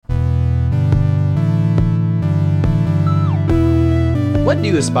What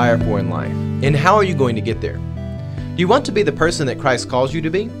do you aspire for in life, and how are you going to get there? Do you want to be the person that Christ calls you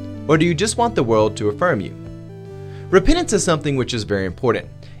to be, or do you just want the world to affirm you? Repentance is something which is very important,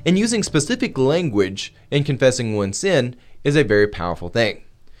 and using specific language in confessing one's sin is a very powerful thing.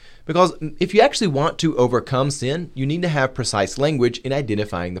 Because if you actually want to overcome sin, you need to have precise language in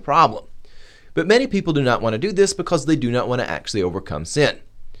identifying the problem. But many people do not want to do this because they do not want to actually overcome sin.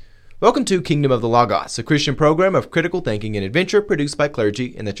 Welcome to Kingdom of the Logos, a Christian program of critical thinking and adventure produced by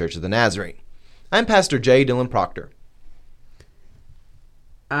clergy in the Church of the Nazarene. I'm Pastor J. Dylan Proctor.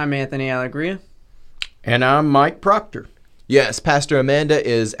 I'm Anthony Allegria. And I'm Mike Proctor. Yes, Pastor Amanda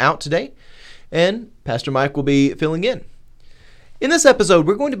is out today, and Pastor Mike will be filling in. In this episode,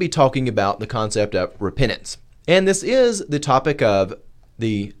 we're going to be talking about the concept of repentance. And this is the topic of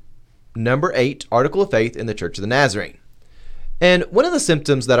the number 8 Article of Faith in the Church of the Nazarene. And one of the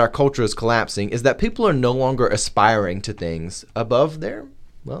symptoms that our culture is collapsing is that people are no longer aspiring to things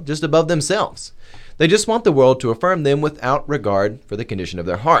just above themselves. They just want the world to affirm them without regard for the condition of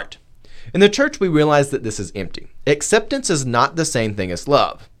their heart. In the church, we realize that this is empty. Acceptance is not the same thing as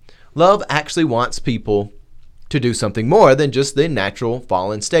love. Love actually wants people to do something more than just the natural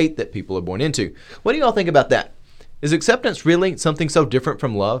fallen state that people are born into. What do you all think about that? Is acceptance really something so different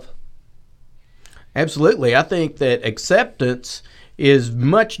from love? Absolutely. I think that acceptance is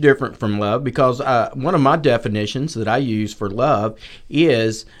much different from love because one of my definitions that I use for love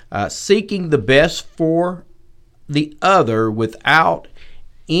is seeking the best for the other without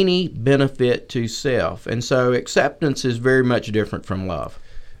any benefit to self. And so acceptance is very much different from love.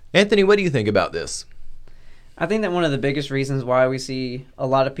 Anthony, what do you think about this? I think that one of the biggest reasons why we see a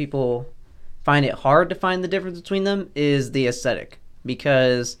lot of people find it hard to find the difference between them is the aesthetic.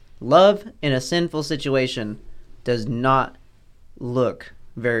 Because love in a sinful situation does not look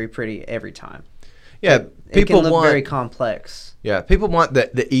very pretty every time. Yeah, it can look very complex. Yeah, people want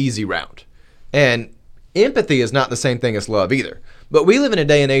the easy route. And empathy is not the same thing as love either. But we live in a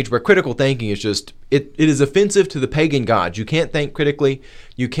day and age where critical thinking is just, it is offensive to the pagan gods. You can't think critically.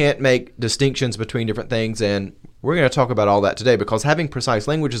 You can't make distinctions between different things. And we're going to talk about all that today because having precise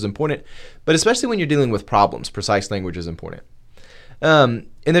language is important. But especially when you're dealing with problems, precise language is important.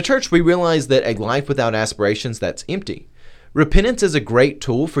 In the church, we realize that a life without aspirations, that's empty. Repentance is a great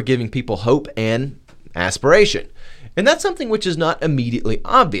tool for giving people hope and aspiration. And that's something which is not immediately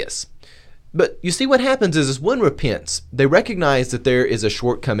obvious. But you see, what happens is one repents, they recognize that there is a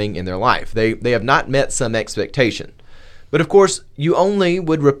shortcoming in their life. They have not met some expectation. But of course, you only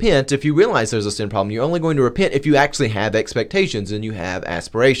would repent if you realize there's a sin problem. You're only going to repent if you actually have expectations and you have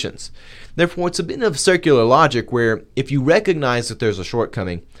aspirations. Therefore, it's a bit of circular logic where if you recognize that there's a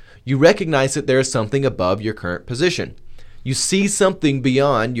shortcoming, you recognize that there is something above your current position. You see something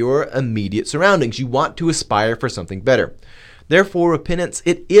beyond your immediate surroundings. You want to aspire for something better. Therefore, repentance,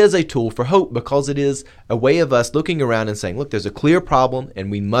 it is a tool for hope because it is a way of us looking around and saying, look, there's a clear problem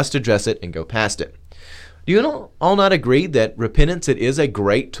and we must address it and go past it. Do you all not agree that repentance, it is a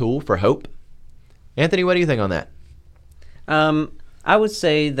great tool for hope? Anthony, what do you think on that? I would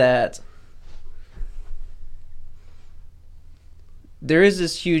say that there is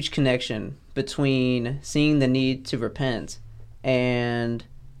this huge connection between seeing the need to repent and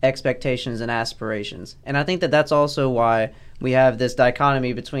expectations and aspirations. And I think that that's also why we have this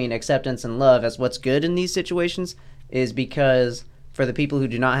dichotomy between acceptance and love as what's good in these situations is because for the people who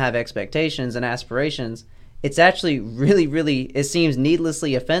do not have expectations and aspirations, it's actually really, it seems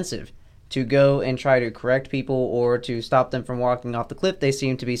needlessly offensive to go and try to correct people or to stop them from walking off the cliff they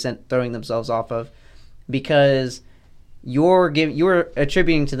seem to be throwing themselves off of because you're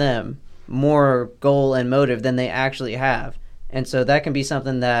attributing to them more goal and motive than they actually have. And so that can be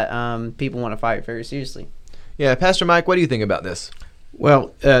something that people want to fight very seriously. Yeah, Pastor Mike, what do you think about this?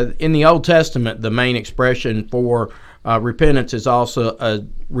 Well, in the Old Testament, the main expression for repentance is also a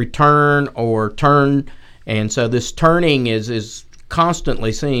return or turn. And so this turning is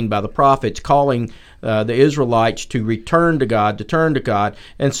constantly seen by the prophets calling the Israelites to return to God, to turn to God.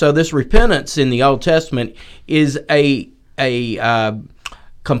 And so this repentance in the Old Testament is a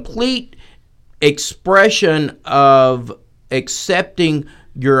complete expression of accepting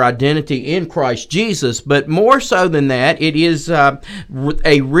your identity in Christ Jesus, but more so than that, it is a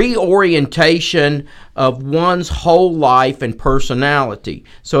reorientation of one's whole life and personality.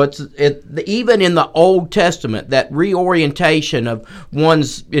 So even in the Old Testament, that reorientation of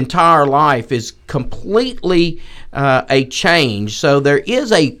one's entire life is completely a change. So there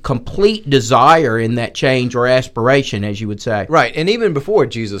is a complete desire in that change or aspiration, as you would say. Right, and even before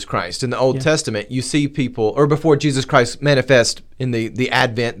Jesus Christ, in the Old Testament, you see people, or before Jesus Christ manifest in the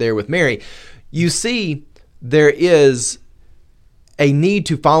Advent there with Mary, you see there is a need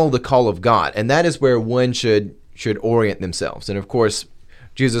to follow the call of God, and that is where one should orient themselves. And of course,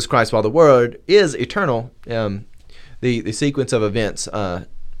 Jesus Christ, while the Word is eternal, the sequence of events are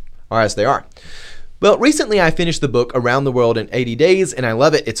as they are. Well, recently I finished the book Around the World in 80 Days, and I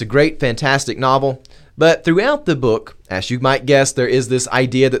love it. It's a great, fantastic novel. But throughout the book, as you might guess, there is this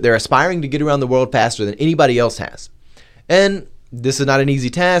idea that they're aspiring to get around the world faster than anybody else has. And this is not an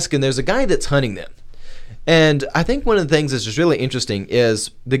easy task, and there's a guy that's hunting them. And I think one of the things that's just really interesting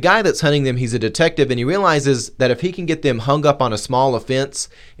is the guy that's hunting them, he's a detective, and he realizes that if he can get them hung up on a small offense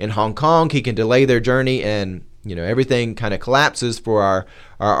in Hong Kong, he can delay their journey, and everything kind of collapses for our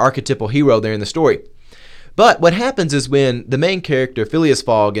archetypal hero there in the story. But what happens is when the main character, Phileas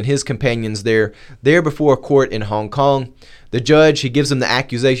Fogg, and his companions, they're there before a court in Hong Kong, the judge, he gives them the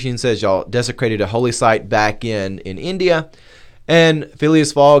accusation, says, y'all desecrated a holy site back in India. And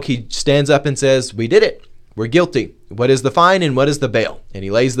Phileas Fogg, he stands up and says, we did it. We're guilty. What is the fine and what is the bail? And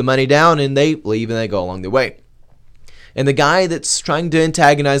he lays the money down, and they leave and they go along their way. And the guy that's trying to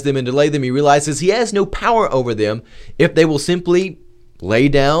antagonize them and delay them, he realizes he has no power over them if they will simply lay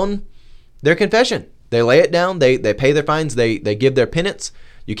down their confession. They lay it down, they pay their fines, they give their penance.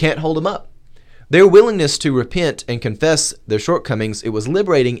 You can't hold them up. Their willingness to repent and confess their shortcomings, it was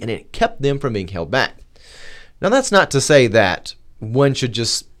liberating, and it kept them from being held back. Now, that's not to say that one should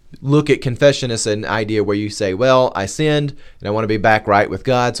just look at confession as an idea where you say, well, I sinned and I want to be back right with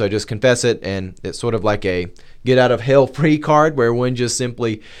God, so I just confess it, and it's sort of like a get out of hell free card where one just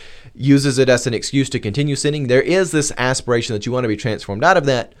simply uses it as an excuse to continue sinning. There is this aspiration that you want to be transformed out of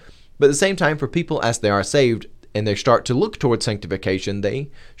that, but at the same time, for people as they are saved and they start to look towards sanctification,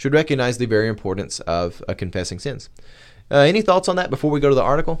 they should recognize the very importance of confessing sins. Any thoughts on that before we go to the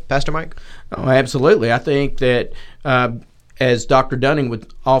article, Pastor Mike? Oh, absolutely. I think that as Dr. Dunning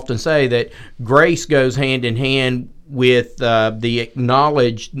would often say, that grace goes hand in hand with the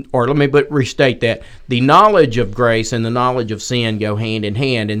knowledge, or let me restate that, the knowledge of grace and the knowledge of sin go hand in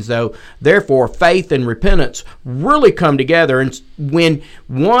hand. And so, therefore, faith and repentance really come together. And when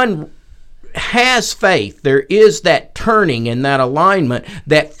one has faith, there is that turning and that alignment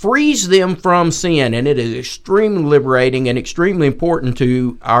that frees them from sin, and it is extremely liberating and extremely important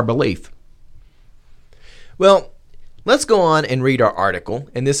to our belief. Well, let's go on and read our article,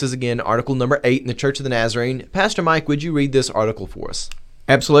 and this is again article number 8 in the Church of the Nazarene. Pastor Mike, would you read this article for us?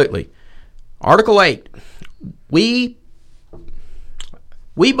 Absolutely. Article 8. We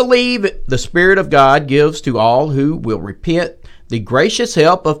believe the Spirit of God gives to all who will repent the gracious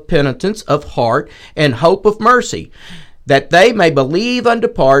help of penitence of heart and hope of mercy, that they may believe unto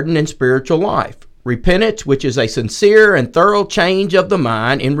pardon and spiritual life. Repentance, which is a sincere and thorough change of the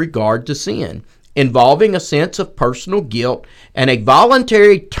mind in regard to sin, involving a sense of personal guilt and a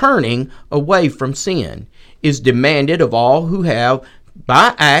voluntary turning away from sin, is demanded of all who have,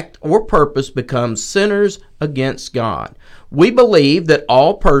 by act or purpose, become sinners against God. We believe that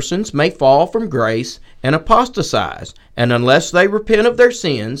all persons may fall from grace and apostatize, and unless they repent of their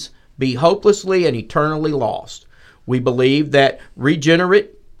sins, be hopelessly and eternally lost. We believe that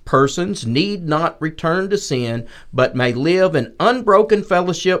regenerate persons need not return to sin, but may live in unbroken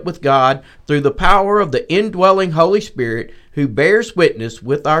fellowship with God through the power of the indwelling Holy Spirit, who bears witness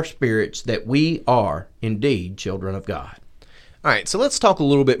with our spirits that we are indeed children of God. All right, so let's talk a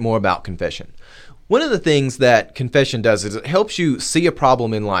little bit more about confession. One of the things that confession does is it helps you see a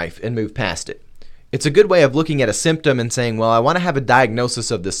problem in life and move past it. It's a good way of looking at a symptom and saying, well, I want to have a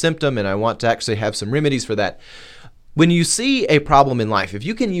diagnosis of the symptom and I want to actually have some remedies for that. When you see a problem in life, if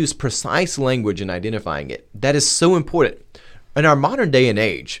you can use precise language in identifying it, that is so important. In our modern day and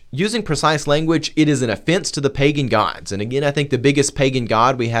age, using precise language, it is an offense to the pagan gods. And again, I think the biggest pagan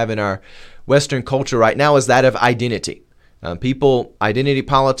god we have in our Western culture right now is that of identity. Identity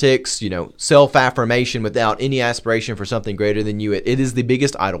politics, self-affirmation without any aspiration for something greater than you. It is the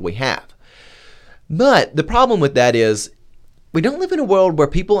biggest idol we have. But the problem with that is we don't live in a world where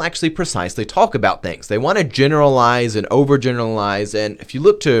people actually precisely talk about things. They want to generalize and overgeneralize. And if you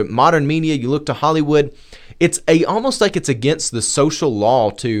look to modern media, you look to Hollywood, it's almost like it's against the social law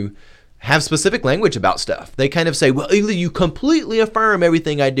to have specific language about stuff. They kind of say, well, either you completely affirm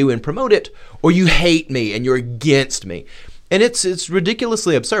everything I do and promote it, or you hate me and you're against me. And it's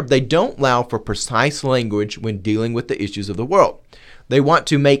ridiculously absurd. They don't allow for precise language when dealing with the issues of the world. They want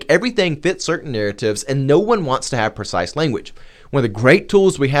to make everything fit certain narratives, and no one wants to have precise language. One of the great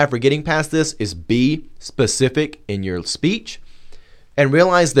tools we have for getting past this is be specific in your speech and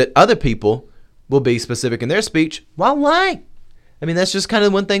realize that other people will be specific in their speech while lying. I mean, that's just kind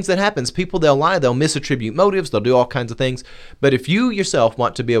of one thing that happens. People, they'll lie, they'll misattribute motives, they'll do all kinds of things. But if you yourself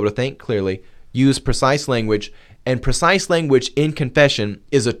want to be able to think clearly, use precise language, And precise language in confession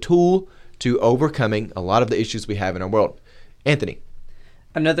is a tool to overcoming a lot of the issues we have in our world. Anthony.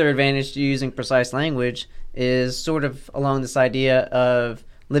 Another advantage to using precise language is sort of along this idea of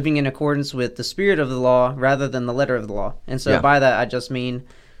living in accordance with the spirit of the law rather than the letter of the law. And so by that, I just mean,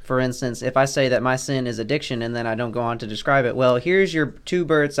 for instance, if I say that my sin is addiction and then I don't go on to describe it, well, here's your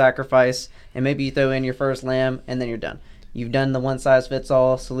 2-bird sacrifice, and maybe you throw in your first lamb, and then you're done. You've done the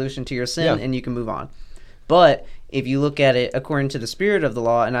one-size-fits-all solution to your sin, and you can move on. But if you look at it according to the spirit of the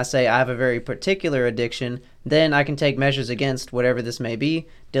law, and I say I have a very particular addiction, then I can take measures against whatever this may be.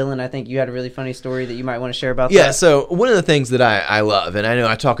 Dylan, I think you had a really funny story that you might want to share about that. Yeah, so one of the things that I love, and I know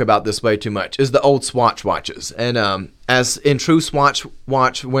I talk about this way too much, is the old Swatch watches. And as in true Swatch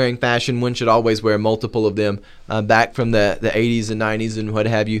watch wearing fashion, one should always wear multiple of them back from the 80s and 90s and what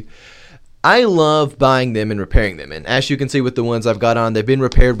have you. I love buying them and repairing them. And as you can see with the ones I've got on, they've been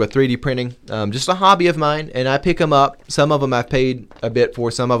repaired with 3D printing. Just a hobby of mine, and I pick them up. Some of them I've paid a bit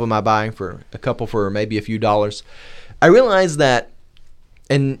for. Some of them I buy for a couple for maybe a few dollars. I realize that,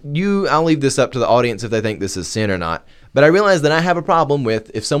 and I'll leave this up to the audience if they think this is sin or not, but I realize that I have a problem with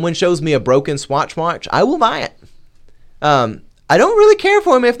if someone shows me a broken Swatch watch, I will buy it. I don't really care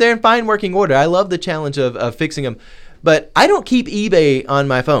for them if they're in fine working order. I love the challenge of fixing them. But I don't keep eBay on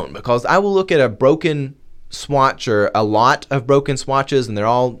my phone because I will look at a broken Swatch or a lot of broken Swatches and they're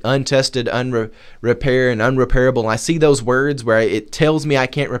all untested, unrepair and unrepairable. I see those words where it tells me I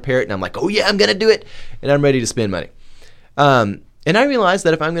can't repair it and I'm like, oh yeah, I'm going to do it. And I'm ready to spend money. And I realize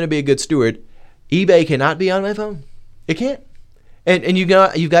that if I'm going to be a good steward, eBay cannot be on my phone. It can't. And you've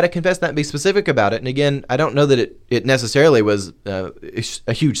got to confess that and be specific about it. And again, I don't know that it necessarily was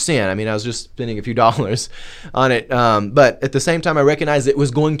a huge sin. I mean, I was just spending a few dollars on it. But at the same time, I recognized it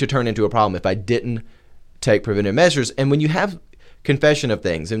was going to turn into a problem if I didn't take preventive measures. And when you have confession of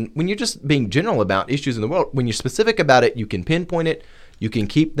things, and when you're just being general about issues in the world, when you're specific about it, you can pinpoint it. You can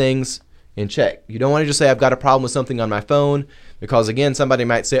keep things in check. You don't want to just say, I've got a problem with something on my phone. Because again, somebody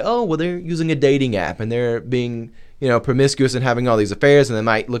might say, oh, well, they're using a dating app and they're being promiscuous and having all these affairs, and they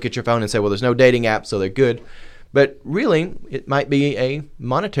might look at your phone and say, well, there's no dating app, so they're good. But really, it might be a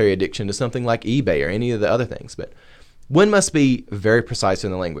monetary addiction to something like eBay or any of the other things. But one must be very precise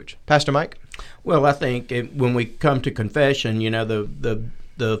in the language. Pastor Mike? Well, I think when we come to confession,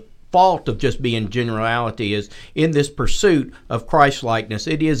 the fault of just being generality is in this pursuit of Christ-likeness.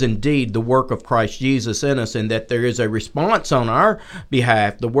 It is indeed the work of Christ Jesus in us, and that there is a response on our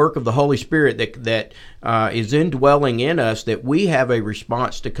behalf, the work of the Holy Spirit that is indwelling in us, that we have a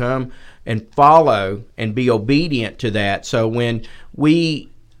response to come and follow and be obedient to that. So when we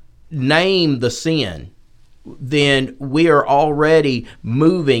name the sin, then we are already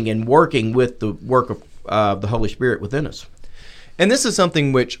moving and working with the work of the Holy Spirit within us. And this is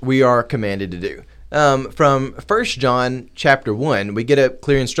something which we are commanded to do. From 1 John chapter 1, we get a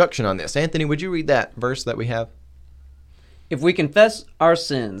clear instruction on this. Anthony, would you read that verse that we have? If we confess our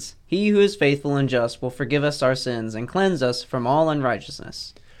sins, he who is faithful and just will forgive us our sins and cleanse us from all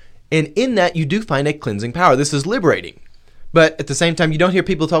unrighteousness. And in that, you do find a cleansing power. This is liberating. But at the same time, you don't hear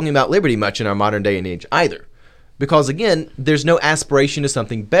people talking about liberty much in our modern day and age either. Because again, there's no aspiration to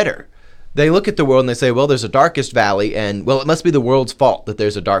something better. They look at the world and they say, well, there's a darkest valley, and, well, it must be the world's fault that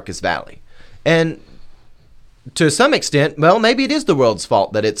there's a darkest valley. And to some extent, well, maybe it is the world's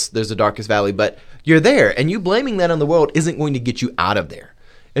fault that there's a darkest valley, but you're there, and you blaming that on the world isn't going to get you out of there.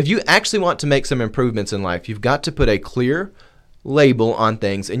 If you actually want to make some improvements in life, you've got to put a clear label on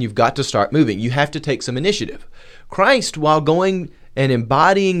things, and you've got to start moving. You have to take some initiative. Christ, while going and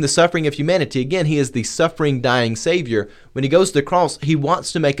embodying the suffering of humanity, again, he is the suffering, dying Savior. When he goes to the cross, he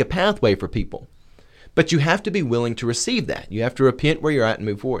wants to make a pathway for people. But you have to be willing to receive that. You have to repent where you're at and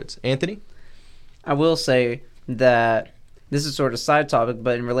move forwards. Anthony? I will say that this is sort of side topic,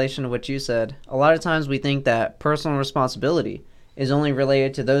 but in relation to what you said, a lot of times we think that personal responsibility is only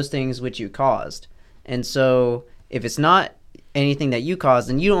related to those things which you caused. And so if it's not anything that you caused,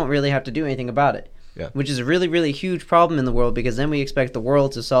 then you don't really have to do anything about it. Yeah. Which is a really, really huge problem in the world, because then we expect the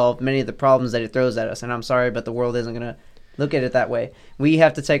world to solve many of the problems that it throws at us. And I'm sorry, but the world isn't going to look at it that way. We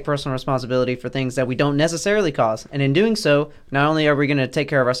have to take personal responsibility for things that we don't necessarily cause. And in doing so, not only are we going to take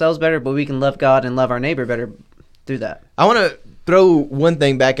care of ourselves better, but we can love God and love our neighbor better through that. I want to throw one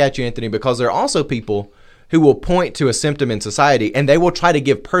thing back at you, Anthony, because there are also people who will point to a symptom in society and they will try to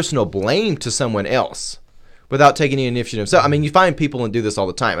give personal blame to someone else without taking any initiative. So, I mean, you find people and do this all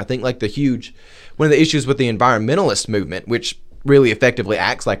the time. I think like one of the issues with the environmentalist movement, which really effectively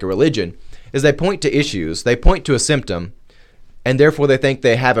acts like a religion, is they point to issues, they point to a symptom, and therefore they think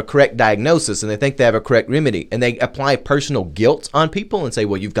they have a correct diagnosis and they think they have a correct remedy, and they apply personal guilt on people and say,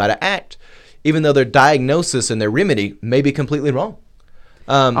 well, you've got to act. even though their diagnosis and their remedy may be completely wrong.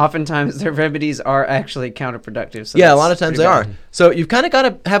 Oftentimes, their remedies are actually counterproductive. So Yeah, a that's lot of times pretty they bad. are. So you've kind of got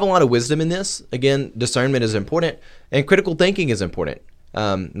to have a lot of wisdom in this. Again, discernment is important, and critical thinking is important.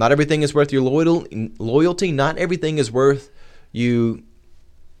 Not everything is worth your loyalty. Not everything is worth you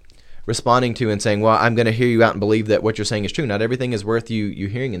responding to and saying, well, I'm going to hear you out and believe that what you're saying is true. Not everything is worth you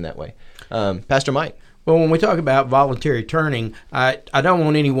hearing in that way. Pastor Mike. Well, when we talk about voluntary turning, I don't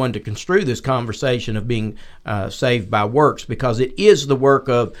want anyone to construe this conversation of being saved by works, because it is the work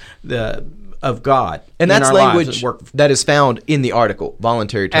of God. And in that's our lives, language the work of that is found in the article,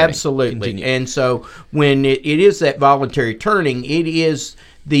 voluntary turning. Absolutely. Continue. And so when it is that voluntary turning, it is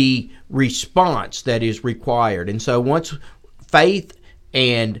the response that is required. And so once faith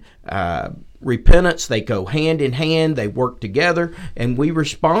and repentance, they go hand in hand, they work together, and we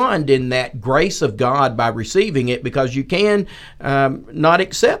respond in that grace of God by receiving it, because you can not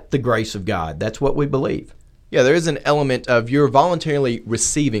accept the grace of God. That's what we believe. Yeah, there is an element of you're voluntarily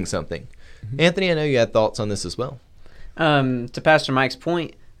receiving something. Anthony, I know you had thoughts on this as well. To Pastor Mike's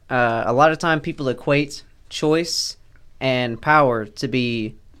point, a lot of time people equate choice and power to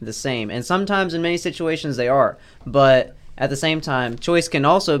be the same. And sometimes in many situations they are. But at the same time, choice can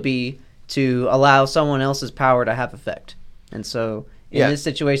also be to allow someone else's power to have effect. And so in this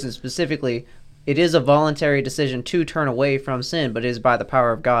situation specifically, it is a voluntary decision to turn away from sin, but it is by the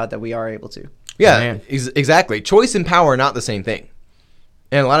power of God that we are able to. Yeah, exactly. Choice and power are not the same thing.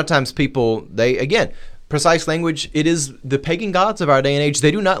 And a lot of times people, precise language, it is the pagan gods of our day and age.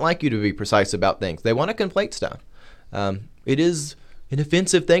 They do not like you to be precise about things. They want to conflate stuff. It is an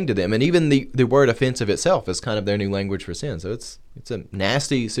offensive thing to them. And even the word offensive itself is kind of their new language for sin. So it's a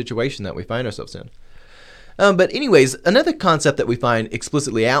nasty situation that we find ourselves in. But anyways, another concept that we find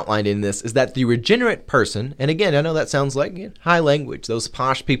explicitly outlined in this is that the regenerate person, and again, I know that sounds like high language, those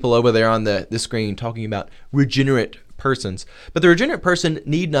posh people over there on the screen talking about regenerate persons, but the regenerate person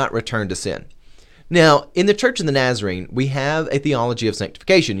need not return to sin. Now, in the Church of the Nazarene, we have a theology of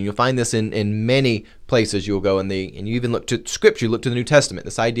sanctification, and you'll find this in many places. You'll go and you even look to Scripture, you look to the New Testament,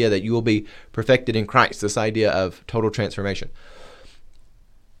 this idea that you will be perfected in Christ, this idea of total transformation.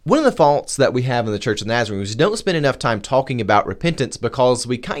 One of the faults that we have in the Church of the Nazarene is we don't spend enough time talking about repentance, because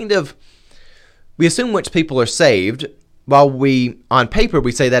we assume which people are saved, while on paper,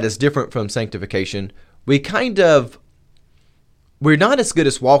 we say that is different from sanctification. We're not as good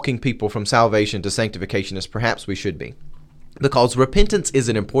as walking people from salvation to sanctification as perhaps we should be, because repentance is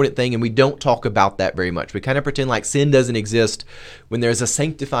an important thing, and we don't talk about that very much. We kind of pretend like sin doesn't exist when there's a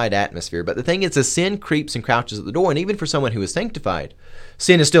sanctified atmosphere. But the thing is, as sin creeps and crouches at the door, and even for someone who is sanctified,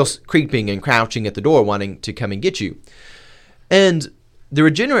 sin is still creeping and crouching at the door, wanting to come and get you. And the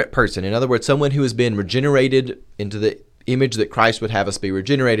regenerate person, in other words, someone who has been regenerated into the image that Christ would have us be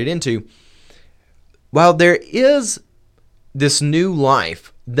regenerated into, while there is this new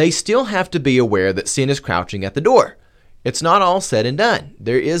life, they still have to be aware that sin is crouching at the door. It's not all said and done.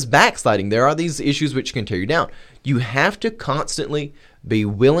 There is backsliding. There are these issues which can tear you down. You have to constantly be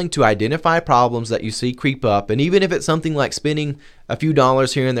willing to identify problems that you see creep up. And even if it's something like spending a few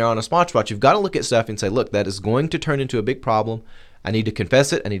dollars here and there on a smartwatch, you've got to look at stuff and say, look, that is going to turn into a big problem. I need to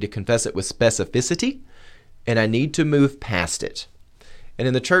confess it. I need to confess it with specificity. And I need to move past it. And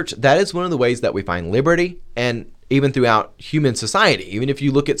in the church, that is one of the ways that we find liberty, and even throughout human society. Even if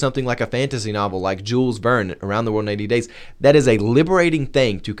you look at something like a fantasy novel like Jules Verne, Around the World in 80 Days, that is a liberating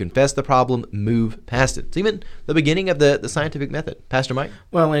thing to confess the problem, move past it. It's even the beginning of the scientific method. Pastor Mike?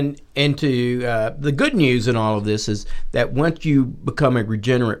 Well, and to the good news in all of this is that once you become a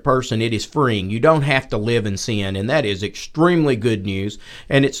regenerate person, it is freeing. You don't have to live in sin, and that is extremely good news.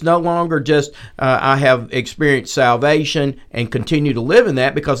 And it's no longer just I have experienced salvation and continue to live in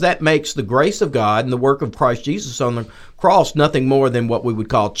that, because that makes the grace of God and the work of Christ Jesus on the cross nothing more than what we would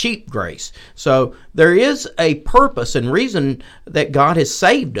call cheap grace. So there is a purpose and reason that God has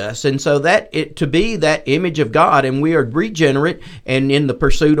saved us, and so that it to be that image of God, and we are regenerate and in the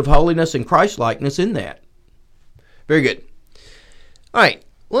pursuit of holiness and Christ-likeness in that. Very good. All right,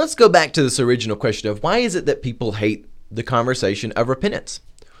 well, let's go back to this original question of why is it that people hate the conversation of repentance?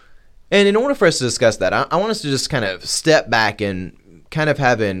 And in order for us to discuss that, I want us to just kind of step back and kind of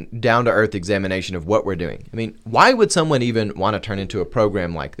have a down-to-earth examination of what we're doing. I mean, why would someone even want to turn into a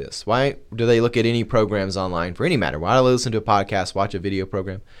program like this? Why do they look at any programs online for any matter? Why do they listen to a podcast, watch a video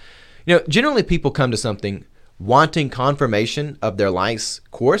program? Generally people come to something wanting confirmation of their life's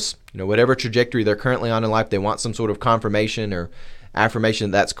course. Whatever trajectory they're currently on in life, they want some sort of confirmation or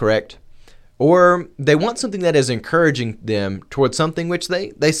affirmation that's correct. Or they want something that is encouraging them towards something which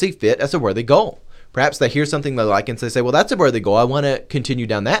they see fit as a worthy goal. Perhaps they hear something they like and they say, well, that's a worthy goal. I want to continue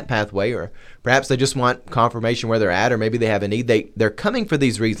down that pathway. Or perhaps they just want confirmation where they're at, or maybe they have a need. They're coming for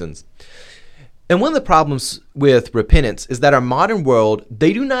these reasons. And one of the problems with repentance is that our modern world,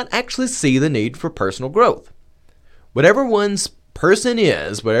 they do not actually see the need for personal growth. Whatever one's person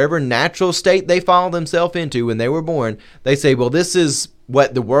is, whatever natural state they follow themselves into when they were born, they say, well, this is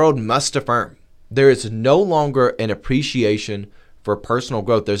what the world must affirm. There is no longer an appreciation for personal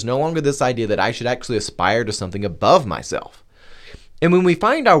growth. There's no longer this idea that I should actually aspire to something above myself. And when we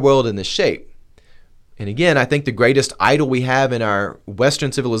find our world in this shape, and again, I think the greatest idol we have in our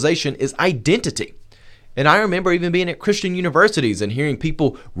Western civilization is identity. And I remember even being at Christian universities and hearing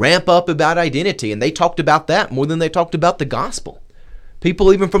people ramp up about identity, and they talked about that more than they talked about the gospel.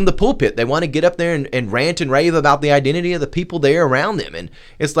 People even from the pulpit, they want to get up there and rant and rave about the identity of the people there around them. And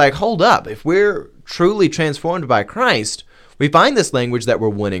it's like, hold up, if we're truly transformed by Christ, we find this language that we're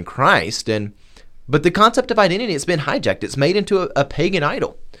one in Christ, but the concept of identity has been hijacked. It's made into a pagan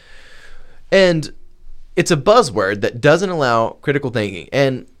idol. And it's a buzzword that doesn't allow critical thinking.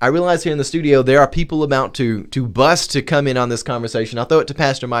 And I realize here in the studio there are people about to bust to come in on this conversation. I'll throw it to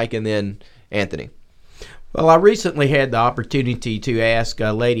Pastor Mike and then Anthony. Well, I recently had the opportunity to ask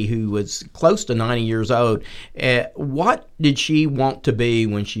a lady who was close to 90 years old, what did she want to be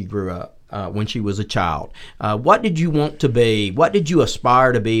when she grew up? When she was a child. What did you want to be? What did you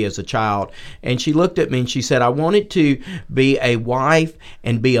aspire to be as a child? And she looked at me and she said, I wanted to be a wife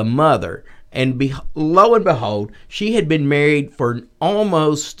and be a mother. And lo and behold, she had been married for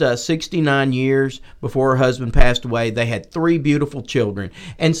almost 69 years before her husband passed away. They had 3 beautiful children.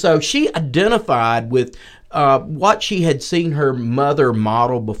 And so she identified with what she had seen her mother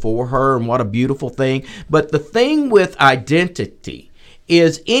model before her, and what a beautiful thing. But the thing with identity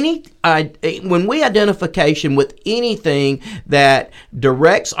is when we identification with anything that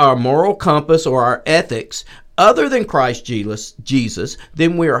directs our moral compass or our ethics other than Christ Jesus,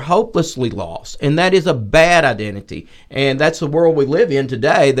 then we are hopelessly lost. And that is a bad identity. And that's the world we live in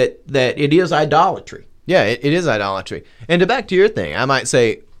today, that it is idolatry. Yeah, it is idolatry. And to back to your thing, I might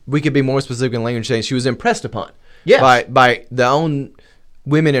say we could be more specific in language, saying she was impressed upon by the own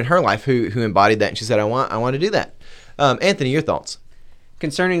women in her life who embodied that. And she said, I want to do that. Anthony, your thoughts?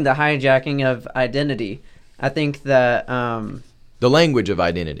 Concerning the hijacking of identity, I think that the language of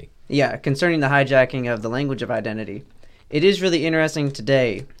identity. Yeah, concerning the hijacking of the language of identity, it is really interesting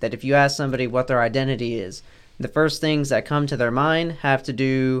today that if you ask somebody what their identity is, the first things that come to their mind have to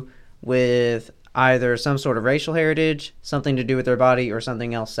do with either some sort of racial heritage, something to do with their body, or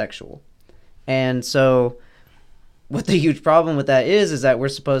something else sexual. And so what the huge problem with that is that we're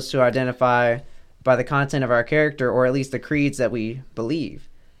supposed to identify by the content of our character, or at least the creeds that we believe.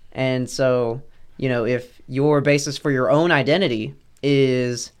 And so, if your basis for your own identity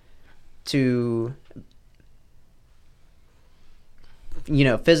is to,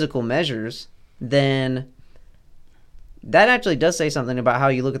 physical measures, then that actually does say something about how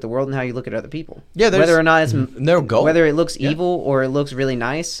you look at the world and how you look at other people. Yeah, whether or not it's no goal. Whether it looks evil or it looks really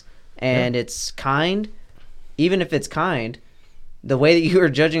nice and it's kind, even if it's kind, the way that you are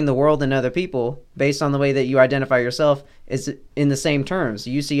judging the world and other people based on the way that you identify yourself is in the same terms.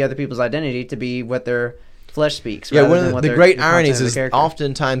 You see other people's identity to be what their flesh speaks. Yeah, one of the great ironies is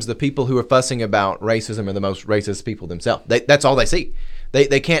oftentimes the people who are fussing about racism are the most racist people themselves. That's all they see.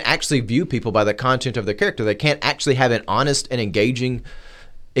 They can't actually view people by the content of their character. They can't actually have an honest and engaging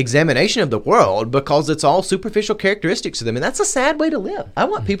examination of the world because it's all superficial characteristics to them. And that's a sad way to live. I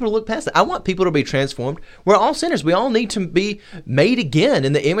want people to look past it. I want people to be transformed. We're all sinners. We all need to be made again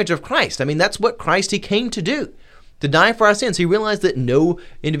in the image of Christ. I mean, that's what Christ, he came to do. To die for our sins. He realized that no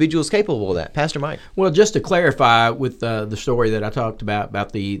individual is capable of that. Pastor Mike. Well, just to clarify with the story that I talked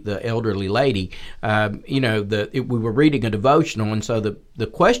about the elderly lady, we were reading a devotional, and so the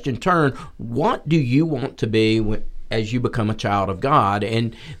question turned, what do you want to be as you become a child of God?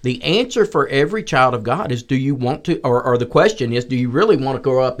 And the answer for every child of God is, do you want to, or the question is, do you really want to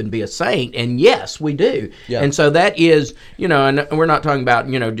grow up and be a saint? And yes, we do. Yeah. And so that is, and we're not talking about,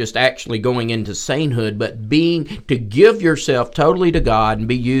 just actually going into sainthood, but to give yourself totally to God and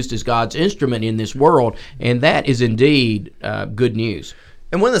be used as God's instrument in this world. And that is indeed good news.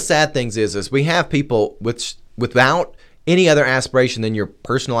 And one of the sad things is we have people without any other aspiration than your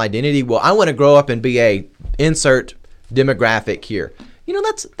personal identity. Well, I want to grow up and be a insert demographic here.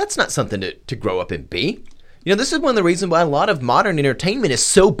 That's not something to grow up and be. This is one of the reasons why a lot of modern entertainment is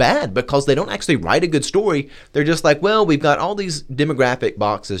so bad, because they don't actually write a good story. They're just like, well, we've got all these demographic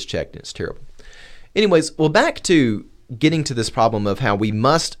boxes checked, and it's terrible. Anyways, well, back to getting to this problem of how we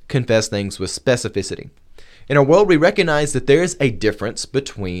must confess things with specificity. In our world, we recognize that there is a difference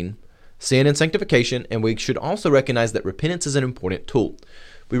between sin and sanctification, and we should also recognize that repentance is an important tool.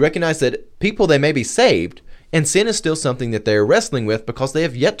 We recognize that people, they may be saved, and sin is still something that they're wrestling with because they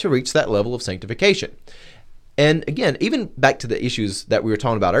have yet to reach that level of sanctification. And again, even back to the issues that we were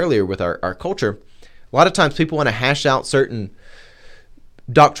talking about earlier with our culture, a lot of times people want to hash out certain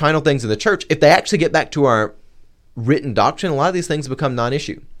doctrinal things in the church. If they actually get back to our written doctrine, a lot of these things become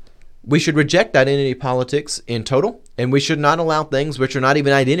non-issue. We should reject identity politics in total, and we should not allow things which are not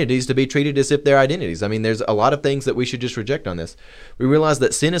even identities to be treated as if they're identities. I mean, there's a lot of things that we should just reject on this. We realize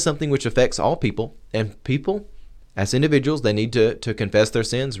that sin is something which affects all people, and people, as individuals, they need to confess their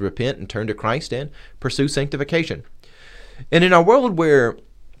sins, repent, and turn to Christ, and pursue sanctification. And in our world where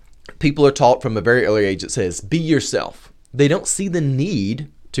people are taught from a very early age that says, be yourself, they don't see the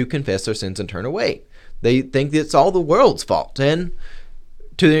need to confess their sins and turn away. They think that it's all the world's fault, and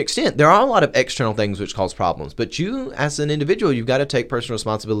to an extent, there are a lot of external things which cause problems, but you, as an individual, you've got to take personal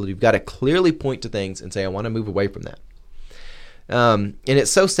responsibility. You've got to clearly point to things and say, I want to move away from that. And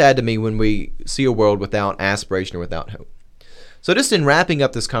it's so sad to me when we see a world without aspiration or without hope. So just in wrapping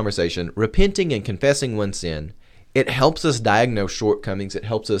up this conversation, repenting and confessing one's sin, it helps us diagnose shortcomings. It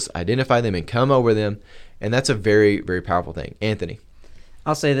helps us identify them and come over them, and that's a very, very powerful thing. Anthony?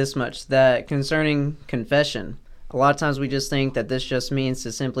 I'll say this much, that concerning confession, a lot of times we just think that this just means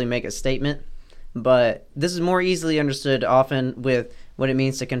to simply make a statement, but this is more easily understood often with what it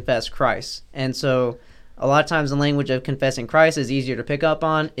means to confess Christ. And so a lot of times the language of confessing Christ is easier to pick up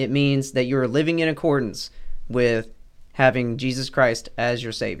on. It means that you're living in accordance with having Jesus Christ as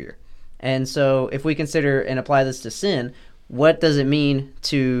your Savior. And so if we consider and apply this to sin, what does it mean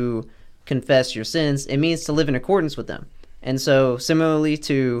to confess your sins? It means to live in accordance with them. And so similarly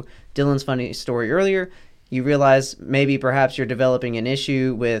to Dylan's funny story earlier, you realize maybe perhaps you're developing an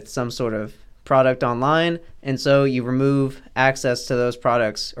issue with some sort of product online, and so you remove access to those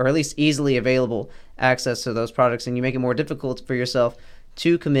products, or at least easily available access to those products, and you make it more difficult for yourself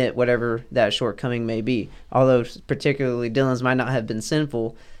to commit whatever that shortcoming may be. Although particularly Dylan's might not have been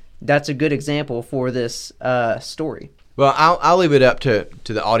sinful, that's a good example for this story. Well, I'll leave it up to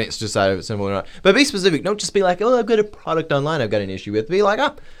the audience to decide if it's simple or not. But be specific. Don't just be like, oh, I've got a product online I've got an issue with. Be like,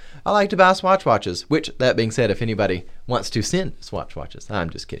 oh, I like to buy Swatch watches. Which, that being said, if anybody wants to send Swatch watches, I'm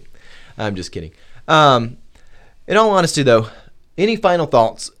just kidding. In all honesty, though, any final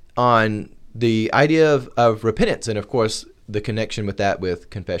thoughts on the idea of repentance and, of course, the connection with that with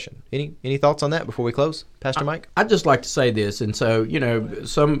confession? Any thoughts on that before we close, Pastor Mike? I'd just like to say this, and so,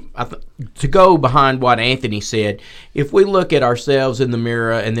 to go behind what Anthony said, if we look at ourselves in the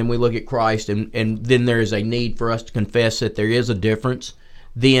mirror and then we look at Christ and then there is a need for us to confess that there is a difference,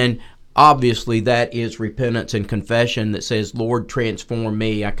 then obviously that is repentance and confession that says, Lord, transform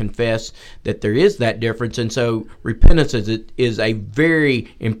me. I confess that there is that difference. And so repentance is a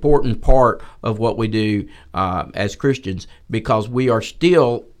very important part of what we do as Christians, because we are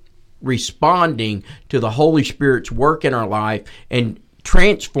still responding to the Holy Spirit's work in our life and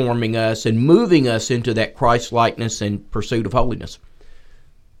transforming us and moving us into that Christ-likeness and pursuit of holiness.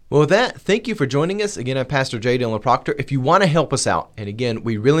 Well, with that, thank you for joining us. Again, I'm Pastor J. Dylan Proctor. If you want to help us out, and again,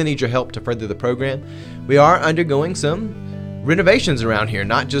 we really need your help to further the program, we are undergoing some renovations around here,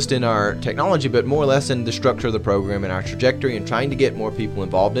 not just in our technology, but more or less in the structure of the program and our trajectory, and trying to get more people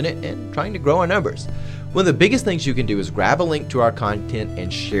involved in it and trying to grow our numbers. One of the biggest things you can do is grab a link to our content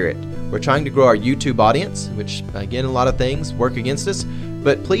and share it. We're trying to grow our YouTube audience, which, again, a lot of things work against us,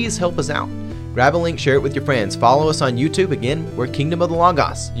 but please help us out. Grab a link, share it with your friends. Follow us on YouTube. Again, we're Kingdom of the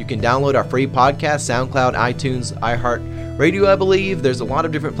Logos. You can download our free podcast, SoundCloud, iTunes, iHeartRadio, I believe. There's a lot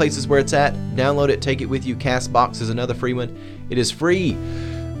of different places where it's at. Download it, take it with you. CastBox is another free one. It is free.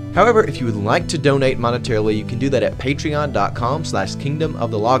 However, if you would like to donate monetarily, you can do that at patreon.com/Kingdom of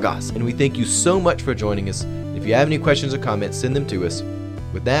the Logos. And we thank you so much for joining us. If you have any questions or comments, send them to us.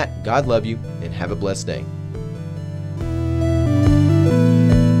 With that, God love you and have a blessed day.